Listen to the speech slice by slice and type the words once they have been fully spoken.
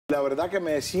La verdad que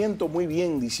me siento muy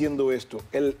bien diciendo esto.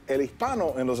 El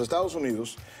hispano en los Estados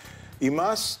Unidos, y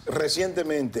más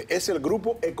recientemente, es el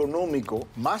grupo económico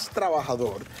más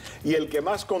trabajador y el que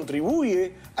más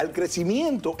contribuye al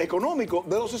crecimiento económico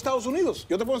de los Estados Unidos.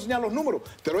 Yo te puedo enseñar los números,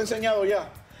 te lo he enseñado ya.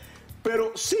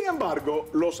 Pero, sin embargo,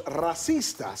 los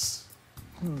racistas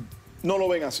no lo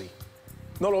ven así.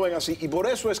 No lo ven así. Y por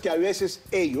eso es que a veces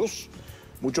ellos,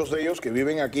 muchos de ellos que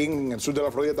viven aquí en el sur de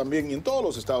la Florida también y en todos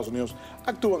los Estados Unidos,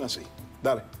 actúan así.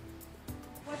 Dale.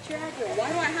 What's your address?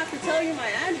 Why do I have to tell you my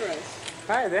address?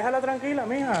 Ay, déjala tranquila,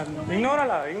 mija.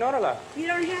 Ignórala, ignórala. You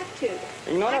don't have to.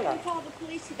 Ignórala. I can call the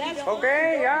police if you don't. Ok,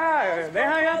 ya,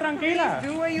 deja ya tranquila.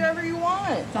 Do whatever you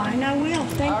want. Fine, I will.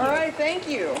 Thank All you. right, thank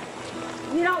you.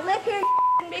 You don't live here.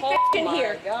 You shouldn't be fishing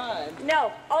here. Oh, my God.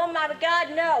 No. Oh, my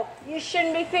God, no. You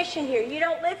shouldn't be fishing here. You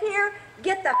don't live here.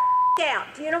 Get the out.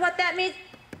 Do you know what that means?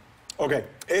 Ok,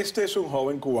 este es un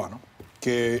joven cubano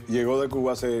que llegó de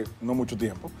Cuba hace no mucho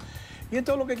tiempo y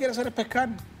entonces lo que quiere hacer es pescar.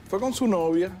 Fue con su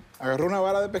novia, agarró una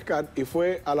vara de pescar y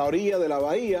fue a la orilla de la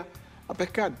bahía a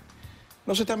pescar.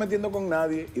 No se está metiendo con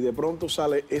nadie y de pronto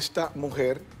sale esta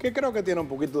mujer que creo que tiene un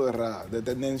poquito de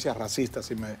tendencia racista,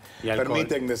 si me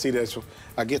permiten decir eso.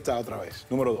 Aquí está otra vez,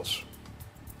 número 2.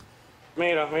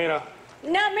 Mira, mira.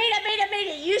 No,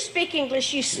 mira. You speak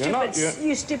English, you stupid,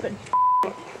 you stupid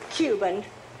Cuban.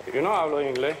 Yo no hablo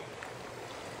inglés.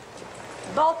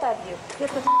 Both of you, get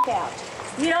the out.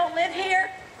 You don't live here.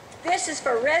 This is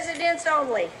for residents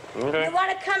only. Okay. You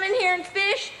want to come in here and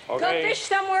fish? Okay. Go fish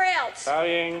somewhere else. Está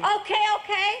bien.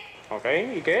 Okay. Ok,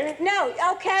 ¿y qué? No,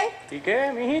 okay. ¿Y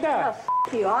qué, mijita?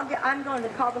 Oh, you. I'm going to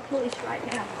call the police right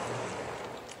now.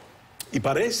 Y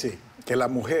parece que la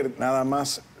mujer nada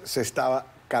más se estaba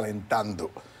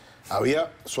calentando.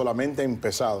 Había solamente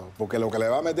empezado, porque lo que le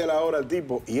va a meter ahora al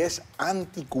tipo, y es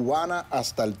anticubana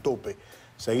hasta el tope.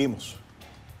 Seguimos.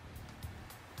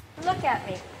 Look at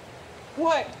me.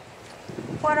 What?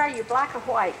 What are you, black or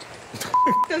white?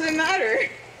 Doesn't matter.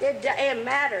 It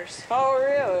matters. Oh,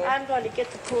 really? I'm going to get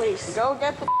the police. Go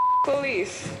get the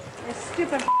police. This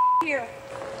stupid here.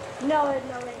 No.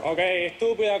 Ok,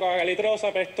 estúpida,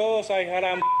 cagalitrosa, pestosa, hija de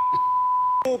la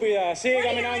estúpida. Sigue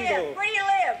caminando. Where do you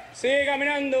live? Sigue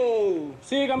caminando.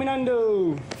 Sigue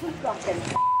caminando. Fucking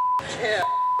Yeah.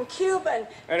 Cuban.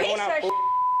 Eres Piece una of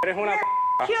Eres una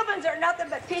Cubans are nothing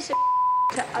but piece of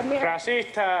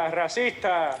racista,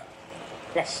 racista.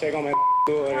 Ya sé cómo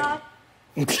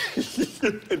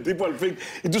El tipo al fin.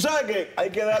 Y tú sabes que hay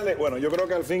que darle... Bueno, yo creo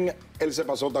que al fin él se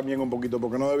pasó también un poquito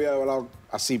porque no debía haber hablado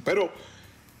así. Pero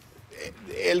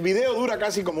el video dura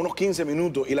casi como unos 15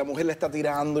 minutos y la mujer le está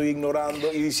tirando y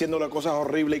ignorando y diciéndole cosas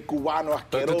horribles y cubano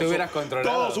asqueroso. Tú te hubieras controlado.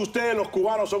 Todos ustedes, los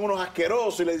cubanos, son unos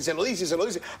asquerosos y se lo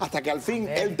dice, hasta que al fin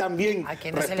él también a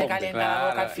quien no responde. se le calienta la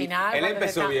boca al final. Él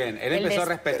empezó bien, él empezó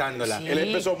respetándola. Sí. Él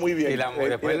empezó muy bien. Y la mujer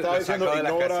después él estaba lo sacó diciendo, de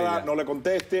las ignórala, casillas.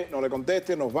 no le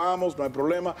conteste, nos vamos, no hay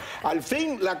problema. Al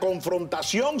fin la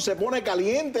confrontación se pone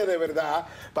caliente de verdad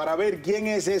para ver quién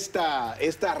es esta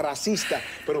racista,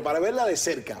 pero para verla de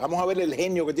cerca. Vamos a ver el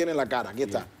genio que tiene en la cara. Aquí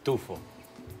está. Tufo.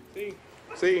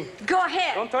 Sí. Go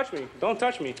ahead. Don't touch me. Don't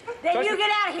touch me. Then touch you me. get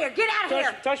out of here. Get out of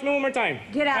here. Touch me one more time.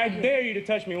 Get out I of here. dare you to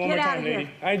touch me one Get more out time, of here. lady.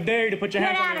 I dare you to put your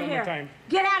Get hands out on of me one here. more time.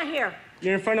 Get out of here.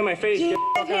 You're in front of my face. Do Get you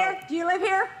the live fuck here? out. Do you live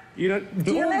here? You don't.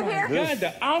 Do you oh live my here? God,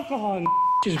 the alcohol in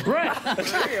his breath.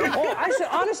 Oh, I should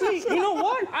honestly. You know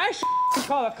what? I should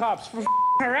call the cops for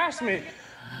harassment.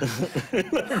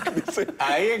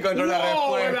 Ahí encontró la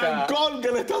 ¡Wow! El respuesta. alcohol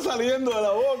que le está saliendo de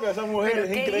la boca a esa mujer Pero es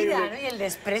qué increíble. ira, ¿no? Y el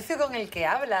desprecio con el que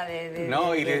habla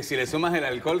No, y si le sumas el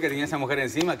alcohol que tenía esa mujer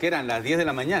encima, que eran las 10 de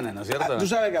la mañana, ¿no es cierto? Tú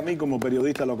sabes que a mí como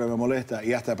periodista lo que me molesta,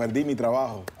 y hasta perdí mi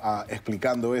trabajo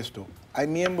explicando esto, hay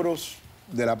miembros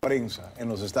de la prensa en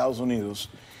los Estados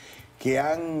Unidos que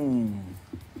han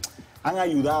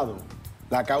ayudado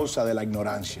la causa de la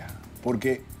ignorancia.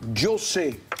 Porque yo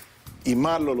sé, y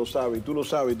Marlo lo sabe, y tú lo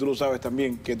sabes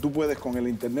también, que tú puedes con el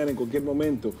internet en cualquier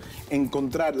momento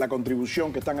encontrar la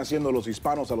contribución que están haciendo los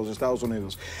hispanos a los Estados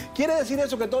Unidos. ¿Quiere decir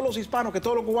eso que todos los hispanos, que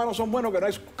todos los cubanos son buenos,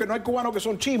 que no hay cubanos que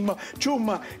son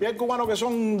chusma, y hay cubanos que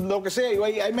son lo que sea,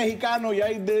 y hay mexicanos, y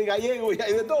hay de gallegos, y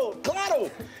hay de todo? ¡Claro!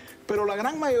 Pero la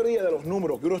gran mayoría de los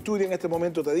números que uno estudia en este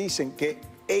momento te dicen que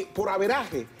por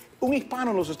averaje, un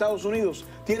hispano en los Estados Unidos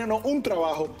tiene no un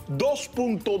trabajo,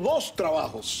 2.2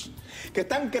 trabajos, que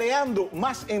están creando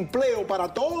más empleo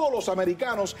para todos los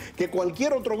americanos que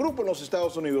cualquier otro grupo en los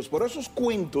Estados Unidos. Por esos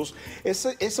cuentos,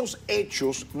 esos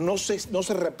hechos no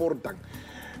se reportan.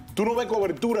 tú no ves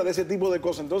cobertura de ese tipo de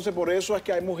cosas. Entonces, por eso es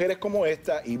que hay mujeres como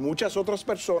esta y muchas otras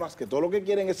personas que todo lo que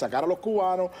quieren es sacar a los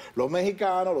cubanos, los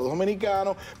mexicanos, los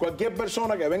dominicanos, cualquier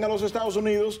persona que venga a los Estados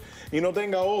Unidos y no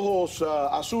tenga ojos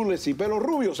azules y pelo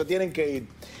rubio, se tienen que ir.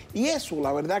 Y eso,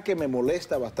 la verdad, que me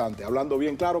molesta bastante, hablando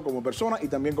bien claro como persona y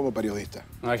también como periodista.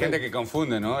 No, hay gente que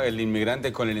confunde, ¿no?, el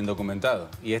inmigrante con el indocumentado.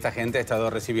 Y esta gente ha estado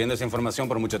recibiendo esa información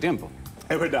por mucho tiempo.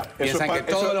 Es verdad. Piensan que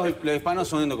todos los hispanos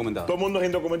son indocumentados. Todo el mundo es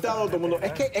indocumentado, todo el mundo...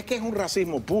 Es que es un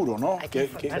racismo puro, ¿no? Hay que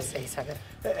informarse y saber.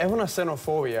 Es una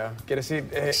xenofobia, quiere decir,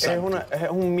 es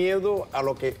un miedo a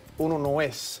lo que uno no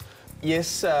es. Y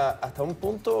es hasta un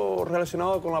punto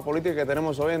relacionado con la política que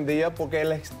tenemos hoy en día, porque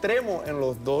el extremo en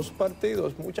los dos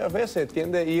partidos muchas veces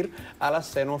tiende a ir a la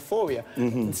xenofobia.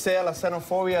 Sea la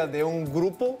xenofobia de un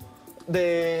grupo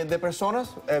de personas,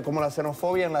 como la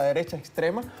xenofobia en la derecha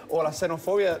extrema, o la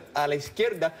xenofobia a la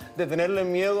izquierda, de tenerle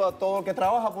miedo a todo el que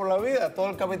trabaja por la vida, a todo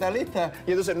el capitalista.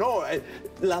 Y entonces, no,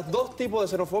 los dos tipos de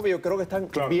xenofobia yo creo que están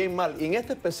bien mal. Y en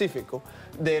este específico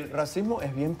del racismo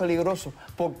es bien peligroso,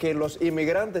 porque los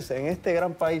inmigrantes en este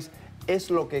gran país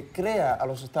es lo que crea a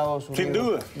los Estados Unidos. Sin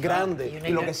duda. Grande. Y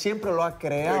lo que siempre lo ha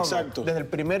creado. Exacto. Desde el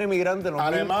primer inmigrante en los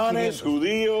alemanes, 1500.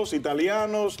 judíos,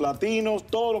 italianos, latinos,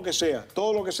 todo lo que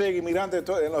sea inmigrantes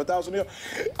en los Estados Unidos,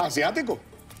 asiáticos.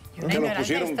 Y una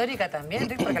ignorancia histórica también,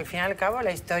 Rick, porque al fin y al cabo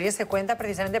la historia se cuenta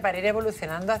precisamente para ir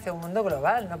evolucionando hacia un mundo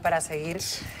global, no para seguir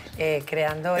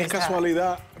creando Es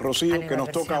casualidad, Rocío, que nos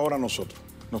toca animadversión. ahora a nosotros.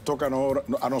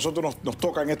 A nosotros nos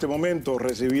toca en este momento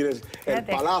recibir el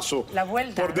Fíjate, palazo la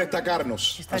vuelta, por ¿no?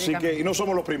 destacarnos. Así que, y no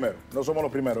somos los primeros,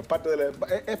 es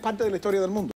parte de la historia del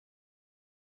mundo.